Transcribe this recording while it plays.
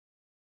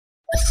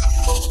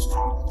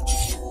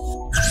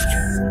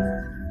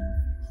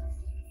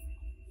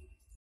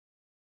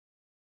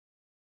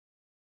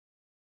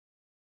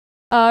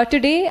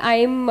Today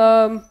I'm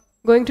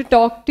going to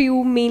talk to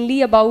you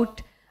mainly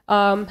about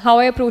how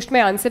I approached my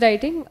answer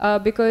writing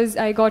because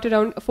I got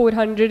around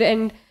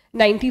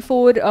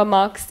 494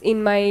 marks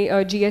in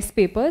my GS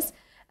papers,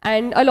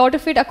 and a lot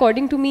of it,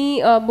 according to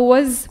me,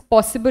 was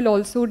possible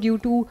also due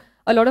to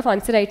a lot of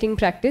answer writing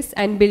practice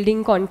and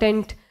building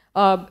content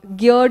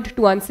geared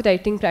to answer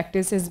writing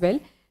practice as well.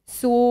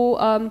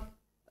 So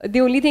the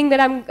only thing that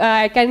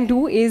I can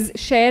do is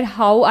share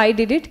how I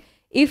did it.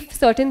 If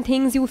certain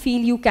things you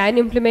feel you can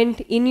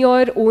implement in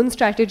your own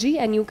strategy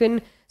and you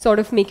can sort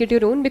of make it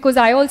your own, because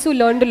I also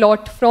learned a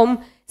lot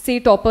from, say,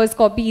 toppers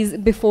copies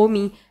before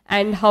me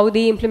and how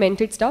they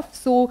implemented stuff.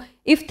 So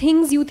if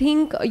things you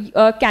think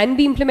can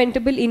be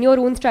implementable in your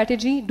own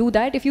strategy, do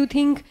that. If you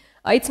think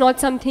it's not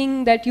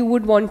something that you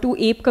would want to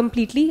ape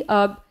completely,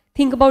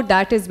 think about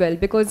that as well,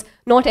 because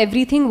not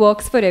everything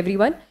works for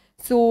everyone.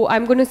 So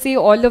I'm going to say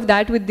all of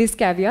that with this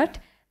caveat,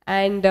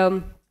 and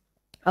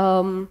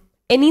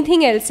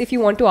anything else if you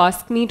want to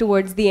ask me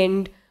towards the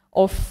end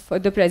of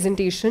the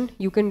presentation,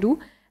 you can do.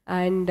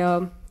 And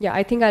yeah,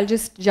 I think I'll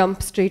just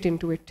jump straight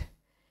into it.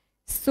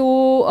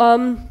 So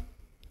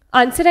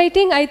answer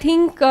writing, I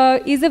think,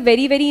 is a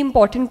very, very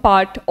important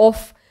part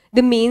of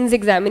the mains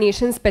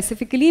examination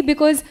specifically,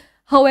 because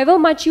however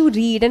much you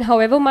read and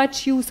however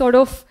much you sort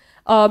of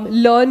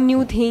learn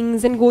new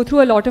things and go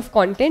through a lot of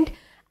content,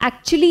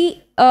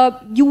 actually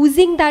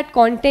using that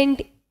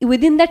content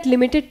within that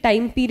limited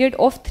time period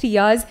of 3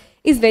 hours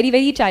is very,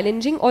 very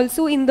challenging.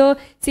 Also in the,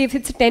 say if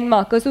it's a 10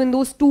 marker, so in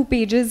those 2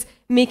 pages,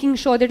 making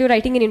sure that you're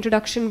writing an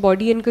introduction,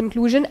 body and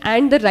conclusion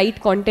and the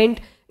right content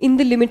in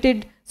the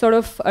limited sort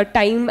of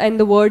time and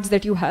the words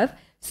that you have.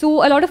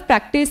 So a lot of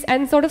practice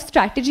and sort of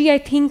strategy, I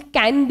think,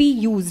 can be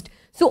used.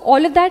 So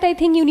all of that, I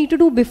think, you need to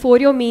do before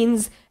your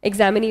mains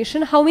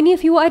examination. How many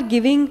of you are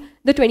giving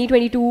the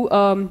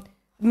 2022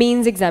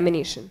 mains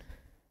examination?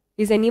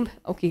 Is any?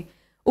 Okay.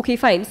 Okay,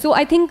 fine. So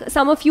I think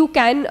some of you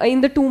can,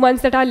 in the 2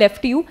 months that are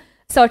left to you,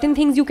 certain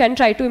things you can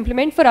try to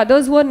implement. For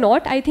others who are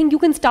not, I think you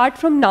can start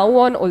from now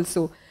on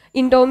also.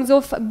 In terms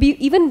of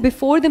even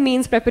before the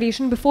mains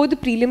preparation, before the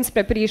prelims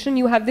preparation,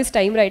 you have this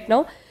time right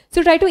now.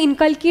 So try to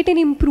inculcate and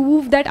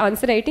improve that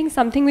answer writing,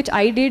 something which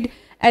I did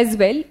as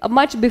well,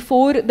 much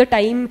before the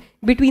time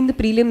between the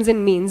prelims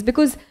and mains.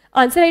 Because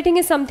answer writing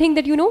is something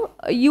that, you know,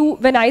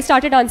 when I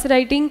started answer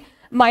writing,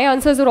 my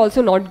answers were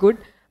also not good.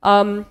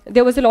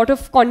 There was a lot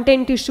of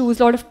content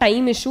issues, a lot of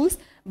time issues.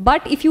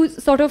 But if you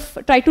sort of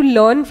try to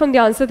learn from the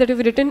answer that you've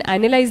written,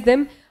 analyze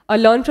them,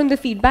 learn from the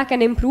feedback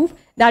and improve,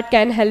 that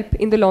can help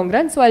in the long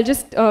run. So I'll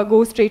just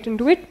go straight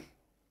into it.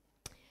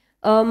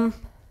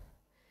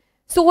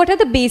 So what are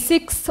the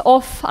basics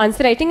of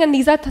answer writing? And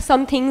these are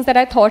some things that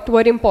I thought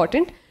were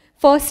important.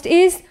 First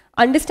is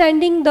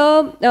understanding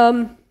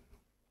the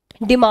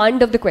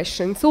demand of the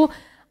question. So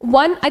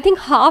I think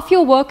half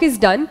your work is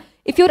done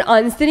if you're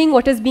answering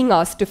what is being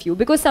asked of you.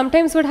 Because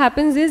sometimes what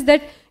happens is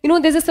that, you know,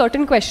 there's a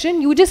certain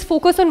question, you just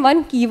focus on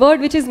one keyword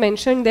which is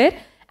mentioned there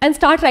and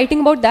start writing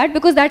about that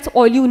because that's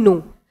all you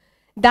know.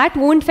 That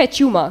won't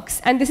fetch you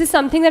marks. And this is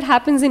something that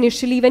happens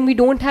initially when we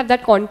don't have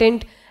that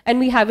content and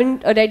we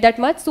haven't read that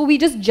much. So we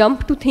just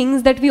jump to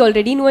things that we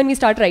already know and we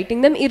start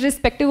writing them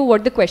irrespective of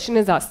what the question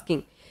is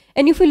asking.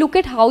 And if you look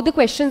at how the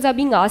questions are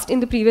being asked in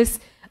the previous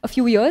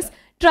few years,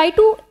 try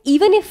to,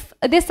 even if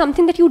there's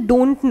something that you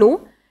don't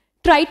know,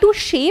 try to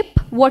shape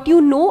what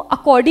you know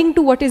according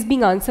to what is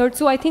being answered.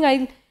 So I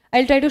think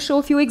I'll try to show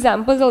a few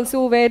examples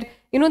also where,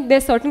 you know,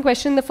 there's certain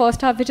question in the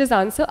first half which is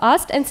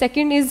asked, and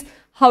second is,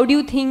 how do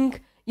you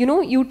think, you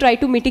know, you try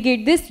to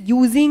mitigate this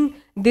using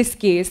this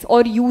case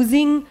or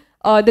using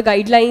the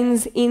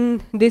guidelines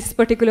in this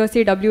particular,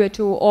 say,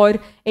 WHO or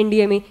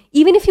NDMA.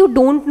 Even if you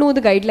don't know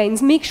the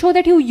guidelines, make sure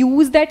that you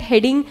use that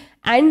heading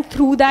and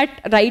through that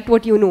write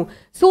what you know.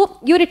 So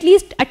you're at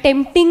least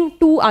attempting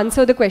to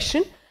answer the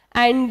question.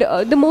 And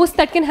the most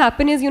that can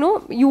happen is, you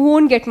know, you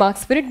won't get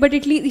marks for it, but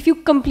at least if you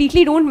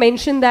completely don't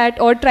mention that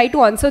or try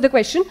to answer the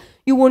question,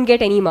 you won't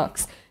get any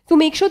marks. So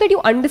make sure that you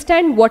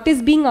understand what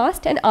is being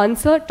asked and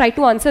try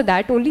to answer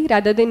that only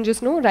rather than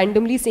just, you know,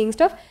 randomly saying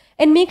stuff,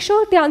 and make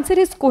sure the answer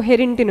is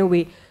coherent in a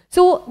way.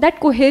 So that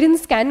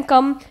coherence can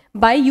come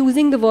by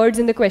using the words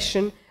in the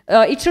question.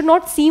 It should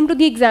not seem to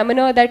the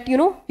examiner that, you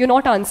know, you're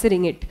not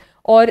answering it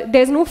or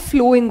there's no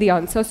flow in the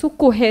answer. So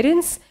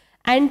coherence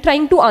and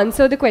trying to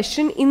answer the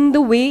question in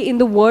the way, in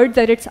the word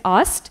that it's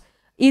asked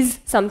is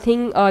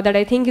something that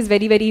I think is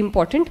very, very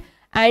important.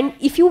 And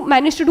if you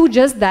manage to do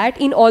just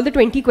that in all the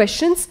 20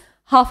 questions,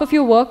 half of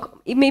your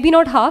work, maybe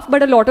not half,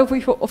 but a lot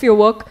of your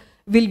work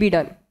will be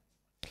done.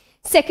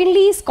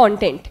 Secondly is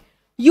content.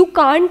 You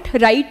can't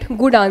write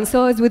good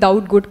answers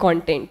without good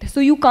content. So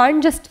you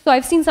can't just, so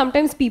I've seen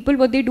sometimes people,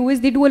 what they do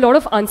is they do a lot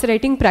of answer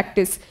writing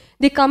practice.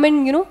 They come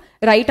and, you know,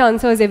 write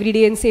answers every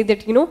day and say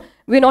that, you know,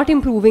 we're not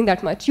improving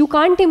that much. You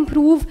can't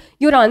improve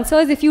your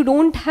answers if you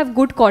don't have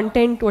good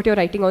content what you're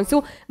writing on.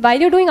 So while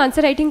you're doing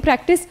answer writing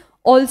practice,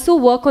 Also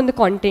work on the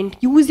content.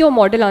 Use your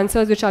model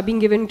answers which are being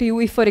given to you.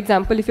 If, for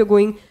example, if you're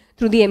going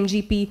through the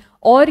MGP,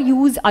 or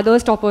use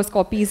others' toppers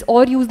copies,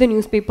 or use the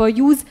newspaper,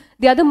 use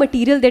the other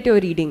material that you're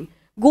reading.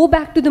 Go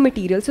back to the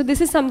material. So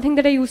this is something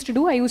that I used to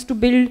do. I used to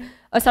build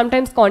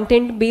sometimes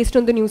content based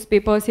on the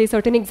newspaper, say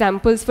certain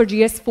examples for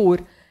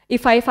GS4.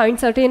 If I find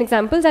certain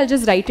examples, I'll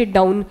just write it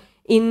down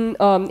in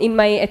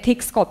my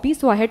ethics copy.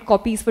 So I had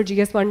copies for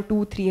GS1,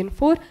 2, 3, and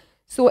 4.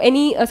 So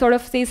any sort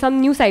of, say, some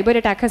new cyber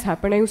attack has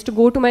happened, I used to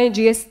go to my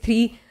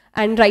GS3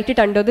 and write it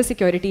under the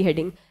security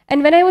heading.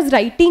 And when I was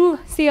writing,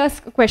 say, a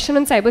question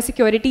on cyber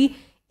security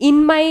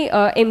in my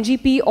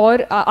MGP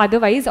or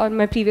otherwise on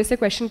my previous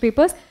question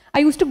papers, I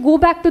used to go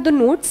back to the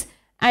notes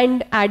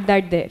and add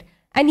that there.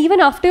 And even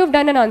after you've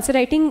done an answer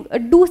writing,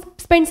 do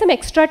spend some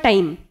extra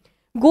time.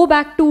 Go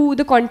back to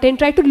the content,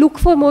 try to look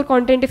for more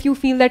content if you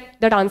feel that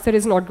that answer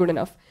is not good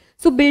enough.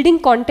 So building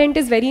content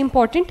is very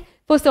important.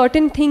 For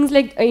certain things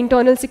like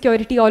internal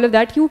security, all of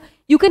that,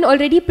 you can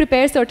already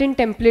prepare certain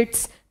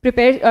templates,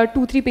 prepare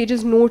 2-3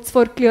 pages notes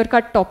for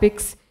clear-cut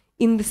topics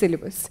in the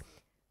syllabus.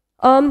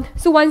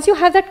 So once you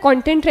have that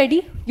content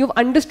ready, you've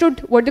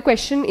understood what the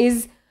question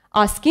is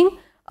asking,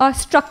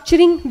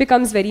 structuring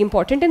becomes very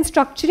important. And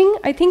structuring,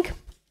 I think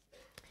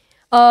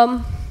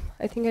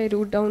I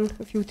wrote down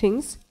a few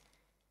things.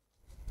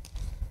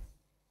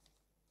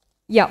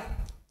 Yeah.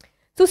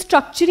 So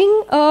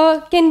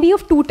structuring can be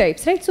of two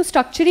types, right? So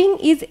structuring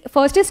is,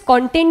 first is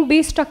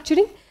content-based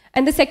structuring,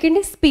 and the second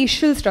is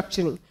spatial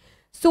structuring.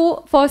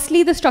 So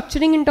firstly, the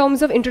structuring in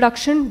terms of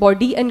introduction,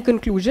 body, and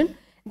conclusion,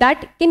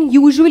 that can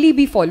usually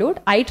be followed.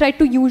 I try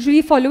to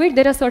usually follow it.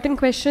 There are certain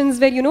questions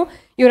where, you know,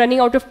 you're running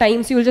out of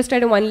time, so you'll just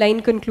write a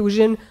one-line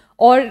conclusion,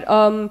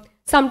 or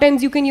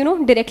sometimes you can, you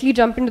know, directly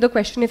jump into the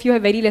question if you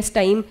have very less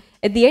time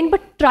at the end,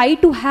 but try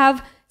to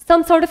have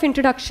some sort of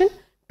introduction,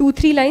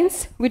 2-3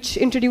 lines which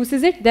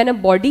introduces it, then a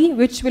body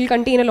which will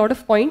contain a lot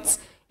of points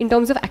in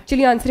terms of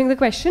actually answering the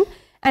question,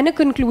 and a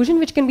conclusion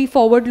which can be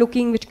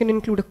forward-looking, which can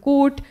include a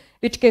quote,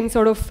 which can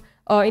sort of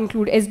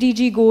include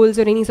SDG goals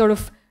or any sort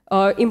of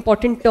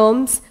important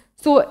terms.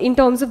 So in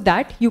terms of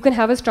that, you can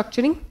have a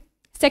structuring.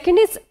 Second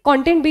is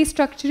content-based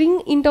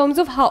structuring in terms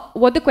of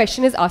what the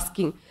question is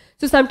asking.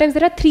 So sometimes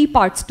there are 3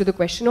 parts to the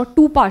question or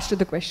 2 parts to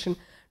the question.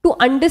 To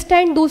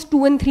understand those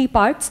 2 and 3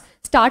 parts,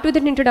 start with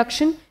an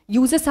introduction,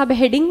 use a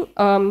subheading,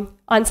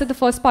 answer the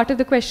first part of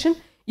the question,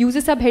 use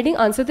a subheading,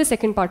 answer the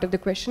second part of the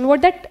question.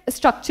 What that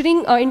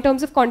structuring in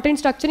terms of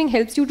content structuring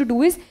helps you to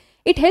do is,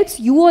 it helps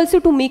you also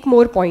to make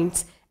more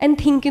points and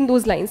think in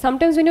those lines.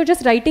 Sometimes when you're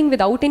just writing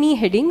without any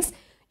headings,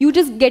 you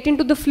just get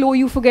into the flow,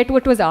 you forget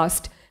what was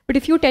asked. But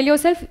if you tell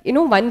yourself, you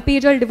know, 1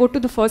 page I'll devote to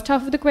the first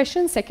half of the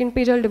question, 2nd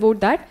page I'll devote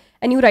that,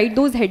 and you write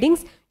those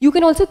headings, you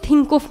can also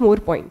think of more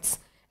points,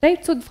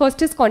 right? So the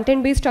first is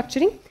content-based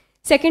structuring.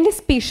 Second is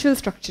spatial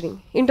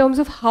structuring in terms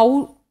of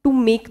how to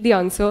make the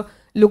answer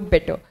look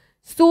better.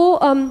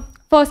 So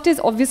first is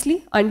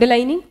obviously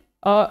underlining.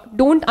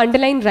 Don't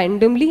underline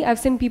randomly. I've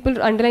seen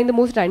people underline the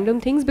most random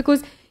things,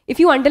 because if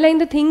you underline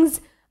the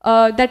things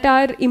that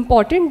are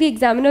important, the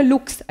examiner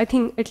looks, I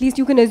think at least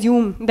you can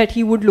assume that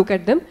he would look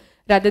at them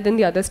rather than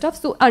the other stuff.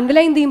 So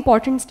underline the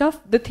important stuff,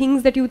 the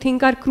things that you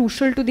think are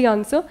crucial to the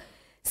answer.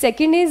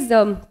 Second is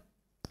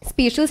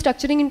spatial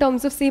structuring in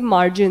terms of, say,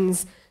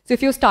 margins. So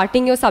if you're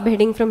starting your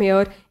subheading from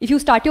here, if you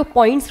start your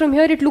points from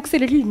here, it looks a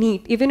little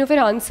neat. Even if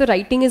your answer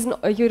writing is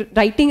your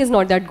writing is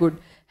not that good,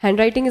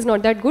 handwriting is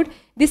not that good,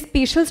 this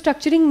spatial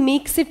structuring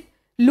makes it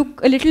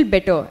look a little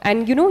better,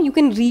 and you know, you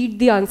can read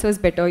the answers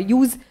better.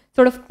 Use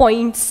sort of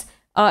points.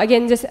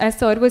 Again, just as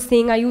sir was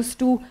saying, I used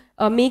to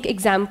make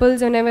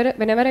examples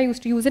whenever I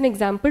used to use an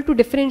example to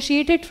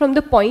differentiate it from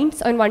the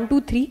points on 1,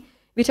 2, 3,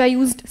 which I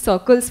used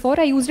circles for.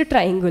 I used a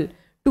triangle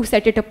to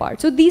set it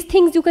apart. So these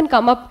things you can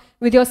come up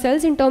with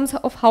yourselves in terms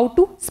of how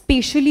to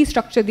spatially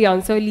structure the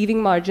answer,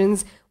 leaving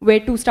margins, where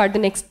to start the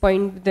next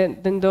point,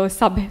 then the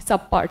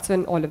sub parts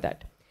and all of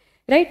that,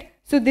 right?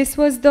 So this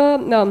was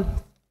the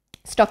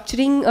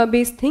structuring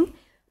based thing.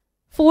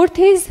 Fourth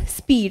is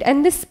speed,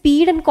 and the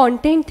speed and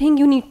content thing,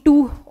 you need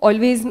to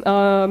always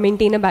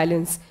maintain a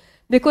balance,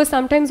 because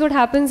sometimes what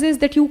happens is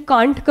that you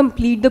can't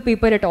complete the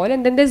paper at all,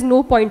 and then there's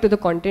no point to the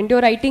content.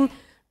 You're writing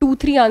 2,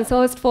 3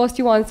 answers, first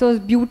 2 answers,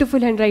 beautiful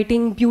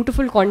handwriting,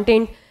 beautiful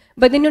content,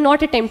 but then you're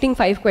not attempting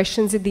 5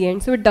 questions at the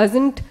end. So it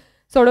doesn't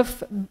sort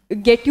of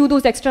get you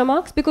those extra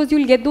marks, because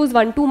you'll get those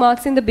 1, 2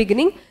 marks in the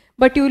beginning,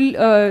 but you'll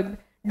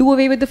do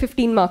away with the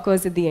 15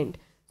 markers at the end.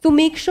 So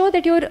make sure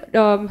that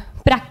you're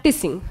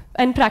practicing,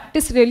 and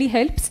practice really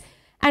helps.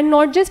 And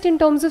not just in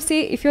terms of,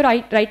 say, if you're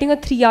writing a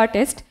 3-hour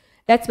test,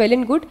 that's well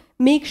and good.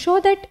 Make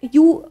sure that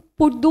you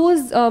put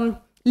those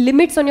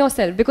limits on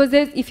yourself, because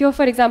if you're,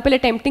 for example,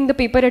 attempting the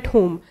paper at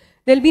home,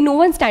 there'll be no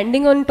one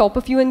standing on top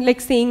of you and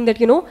like saying that,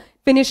 you know,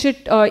 finish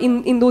it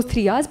in those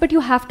 3 hours, but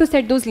you have to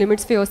set those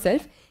limits for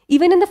yourself.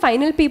 Even in the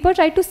final paper,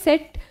 try to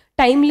set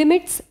time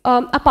limits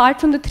apart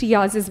from the 3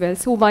 hours as well.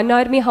 So 1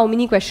 hour mein how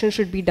many questions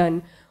should be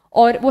done?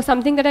 Or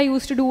something that I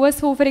used to do was,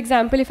 so for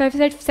example, if I've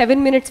set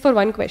 7 minutes for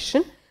one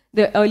question,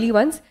 the early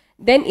ones,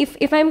 then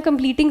if I'm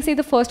completing, say,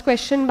 the first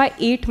question by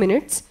 8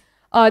 minutes,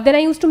 then I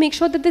used to make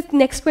sure that this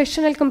next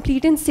question I'll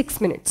complete in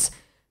 6 minutes,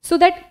 so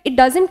that it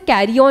doesn't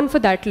carry on for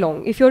that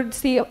long. If you're,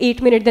 say,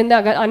 8 minutes, then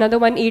another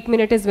one 8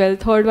 minutes as well,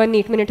 third one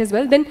 8 minutes as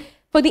well, then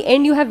for the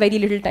end you have very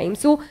little time.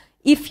 So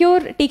if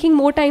you're taking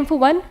more time for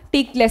one,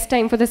 take less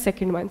time for the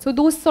second one. So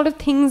those sort of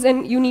things,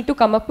 and you need to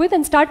come up with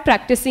and start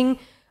practicing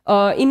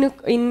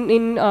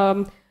in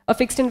a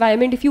fixed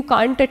environment. If you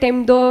can't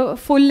attempt the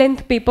full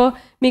length paper,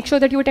 make sure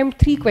that you attempt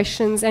 3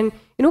 questions and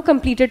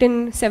complete it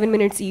in 7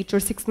 minutes each or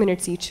 6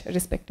 minutes each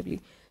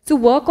respectively. So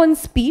work on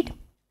speed.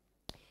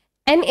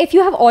 And if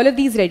you have all of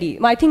these ready,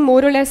 I think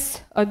more or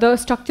less the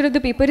structure of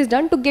the paper is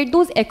done to get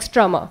those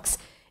extra marks.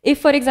 If,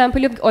 for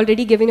example, you've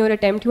already given your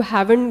attempt, you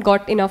haven't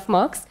got enough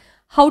marks,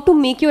 how to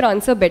make your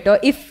answer better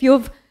if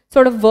you've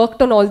sort of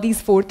worked on all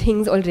these 4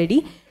 things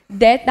already,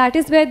 that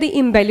is where the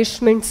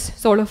embellishments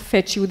sort of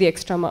fetch you the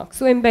extra marks.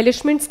 So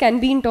embellishments can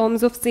be in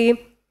terms of,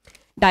 say,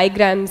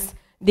 diagrams,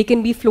 they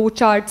can be flow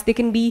charts, they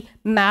can be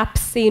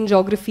maps, say in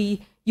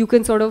geography, you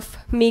can sort of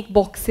make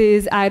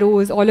boxes,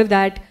 arrows, all of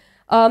that.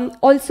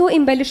 Also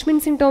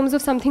embellishments in terms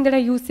of something that I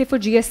use, say, for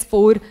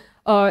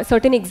GS4,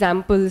 certain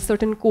examples,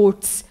 certain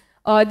quotes,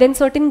 then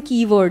certain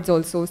keywords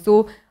also.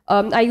 So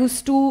I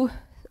used to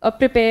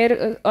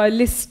prepare a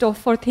list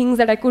for things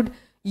that I could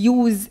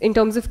use in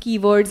terms of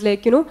keywords,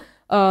 like,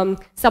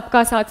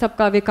 Sabka Saath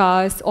Sabka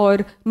Vikas, or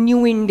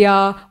New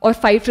India, or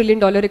 $5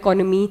 trillion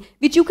economy,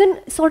 which you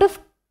can sort of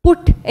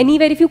put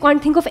anywhere if you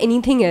can't think of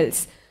anything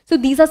else. So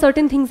these are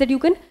certain things that you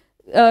can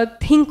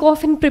think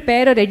of and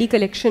prepare a ready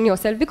collection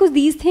yourself, because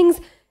these things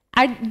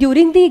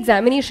during the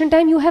examination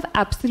time you have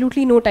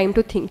absolutely no time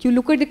to think. You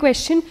look at the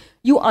question,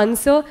 you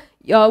answer,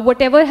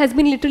 whatever has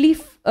been literally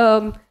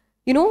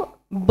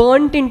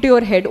burnt into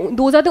your head,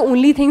 those are the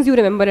only things you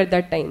remember at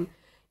that time.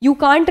 You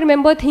can't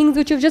remember things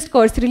which you've just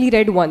cursorily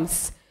read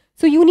once.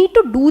 So you need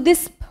to do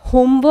this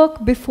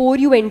homework before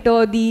you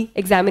enter the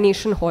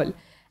examination hall.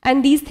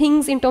 And these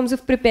things, in terms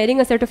of preparing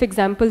a set of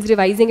examples,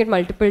 revising it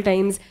multiple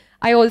times,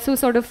 I also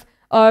sort of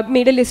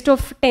made a list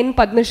of 10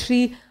 Padma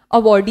Shri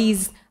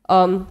awardees,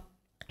 10,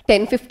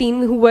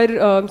 15 who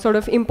were sort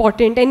of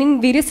important and in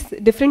various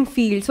different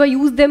fields. So I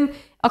used them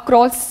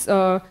across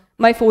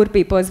my 4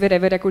 papers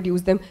wherever I could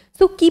use them.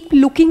 So keep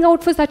looking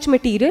out for such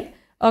material,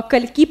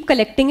 keep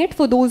collecting it.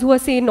 For those who are,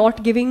 say,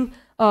 not giving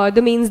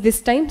the mains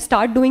this time,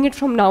 start doing it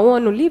from now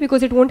on only,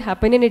 because it won't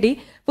happen in a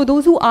day. For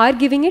those who are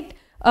giving it,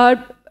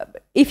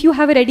 if you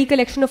have a ready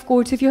collection of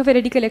quotes, if you have a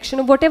ready collection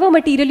of whatever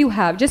material you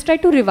have, just try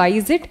to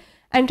revise it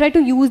and try to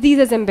use these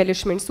as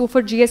embellishments. So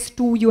for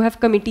GS2, you have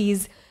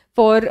committees.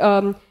 For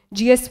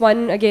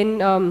GS1,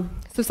 again,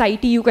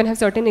 society, you can have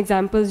certain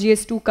examples,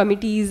 GS2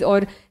 committees,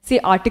 or, say,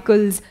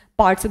 articles,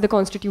 parts of the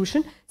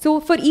constitution. So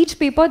for each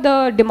paper,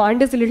 the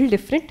demand is a little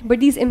different, but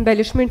these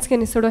embellishments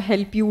can sort of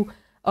help you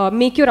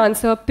make your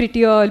answer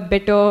prettier,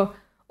 better,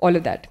 all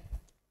of that,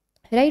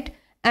 right?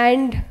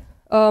 And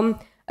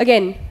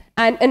again,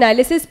 an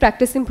analysis,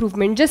 practice,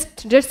 improvement.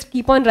 Just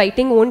keep on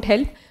writing won't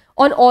help.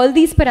 On all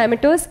these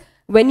parameters,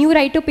 when you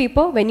write a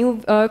paper, when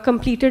you've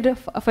completed,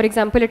 for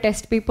example, a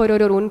test paper or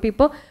your own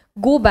paper,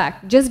 go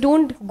back. Just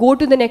don't go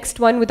to the next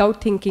one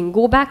without thinking.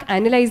 Go back,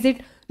 analyze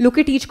it, look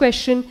at each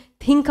question,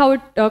 think how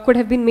it could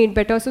have been made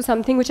better. So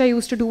something which I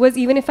used to do was,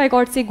 even if I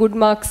got, say, good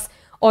marks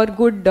or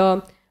good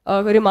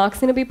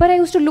remarks in a paper, I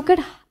used to look at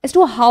as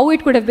to how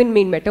it could have been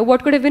made better,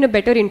 what could have been a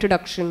better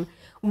introduction,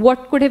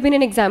 what could have been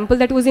an example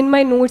that was in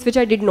my notes which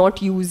I did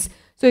not use.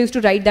 So I used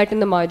to write that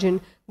in the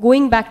margin,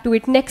 going back to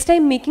it, next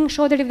time making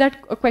sure that if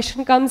that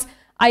question comes,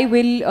 I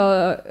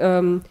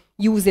will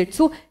use it.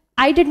 So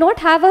I did not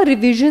have a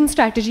revision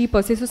strategy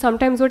per se. So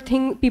sometimes what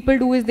people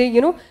do is they,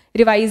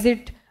 revise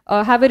it,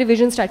 have a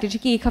revision strategy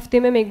कि एक हफ्ते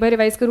में मैं एक बार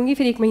revise करूँगी,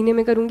 फिर एक महीने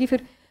में करूँगी,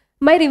 फिर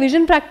my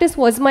revision practice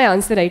was my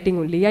answer writing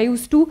only. I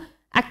used to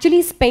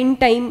actually spend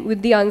time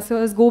with the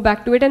answers, go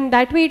back to it, and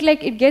that way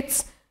it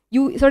gets,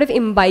 you sort of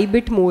imbibe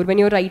it more when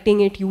you're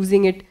writing it,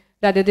 using it,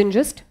 rather than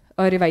just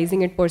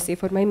revising it per se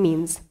for my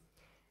mains.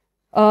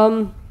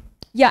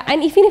 Yeah,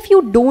 and even if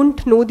you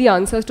don't know the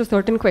answers to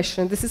certain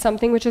questions, this is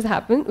something which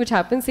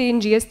happens, say, in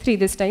GS3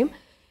 this time,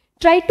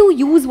 try to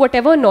use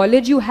whatever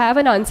knowledge you have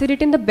and answer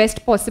it in the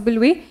best possible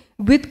way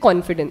with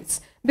confidence.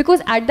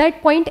 Because at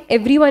that point,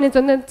 everyone is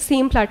on the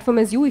same platform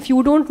as you. If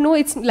you don't know,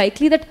 it's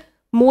likely that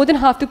more than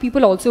half the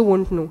people also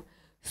won't know.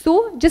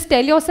 So just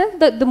tell yourself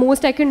that the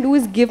most I can do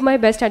is give my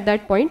best at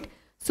that point.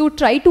 So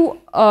try to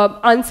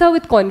answer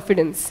with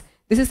confidence.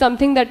 This is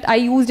something that I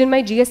used in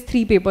my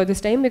GS3 paper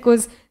this time,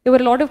 because there were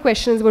a lot of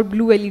questions about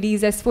blue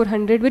LEDs,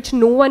 S400, which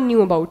no one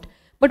knew about.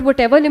 But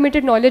whatever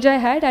limited knowledge I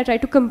had, I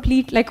tried to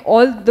complete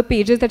all the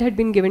pages that had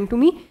been given to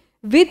me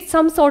with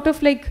some sort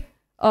of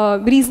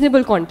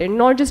reasonable content,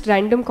 not just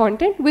random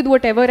content, with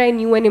whatever I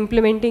knew and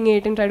implementing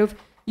it and trying to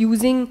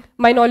using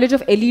my knowledge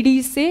of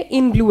LEDs, say,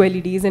 in blue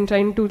LEDs and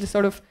trying to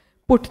sort of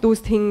put those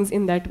things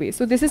in that way.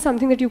 So this is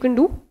something that you can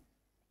do.